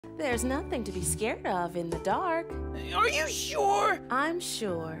There's nothing to be scared of in the dark. Are you sure? I'm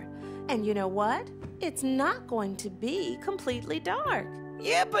sure. And you know what? It's not going to be completely dark.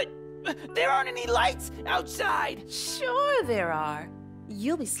 Yeah, but there aren't any lights outside. Sure there are.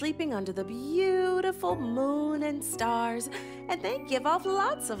 You'll be sleeping under the beautiful moon and stars, and they give off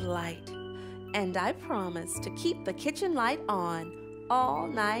lots of light. And I promise to keep the kitchen light on all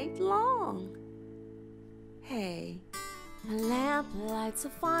night long. Hey, a lamp lights a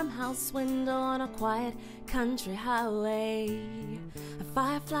farmhouse window on a quiet country highway. A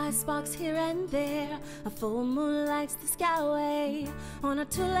firefly sparks here and there, a full moon lights the skyway. On a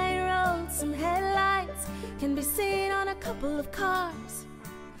two-lane road, some headlights can be seen on a couple of cars.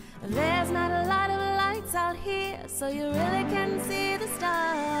 There's not a lot of lights out here, so you really can see the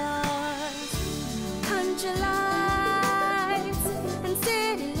stars. Country lights and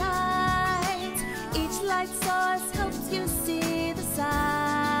city lights, each light source helps you see the sights.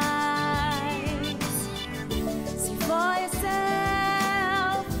 See for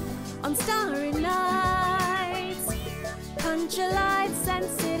yourself on starry nights, country lights and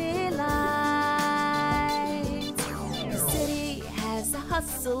city lights. The city has a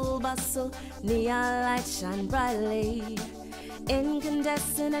hustle, bustle, neon lights shine brightly.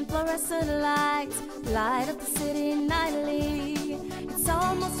 Incandescent and fluorescent lights light up the city nightly. It's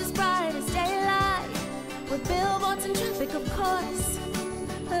almost as bright as daylight, with billboards and traffic, of course.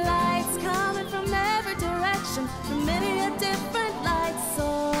 Lights coming from every direction, from many a different light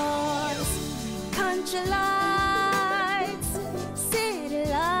source. Country lights, city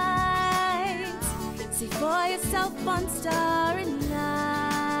lights, see for yourself on starry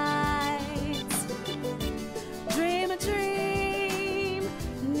nights. Dream a dream,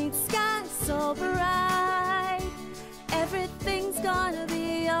 need skies so bright, everything's gonna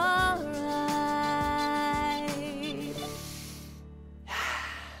be alright.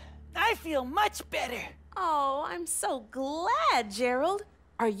 I feel much better. Oh, I'm so glad, Gerald.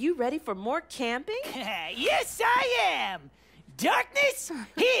 Are you ready for more camping? Yes, I am. Darkness,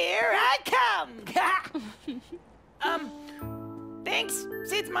 here I come. Thanks,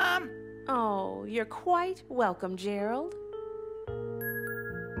 Sid's mom. Oh, you're quite welcome, Gerald.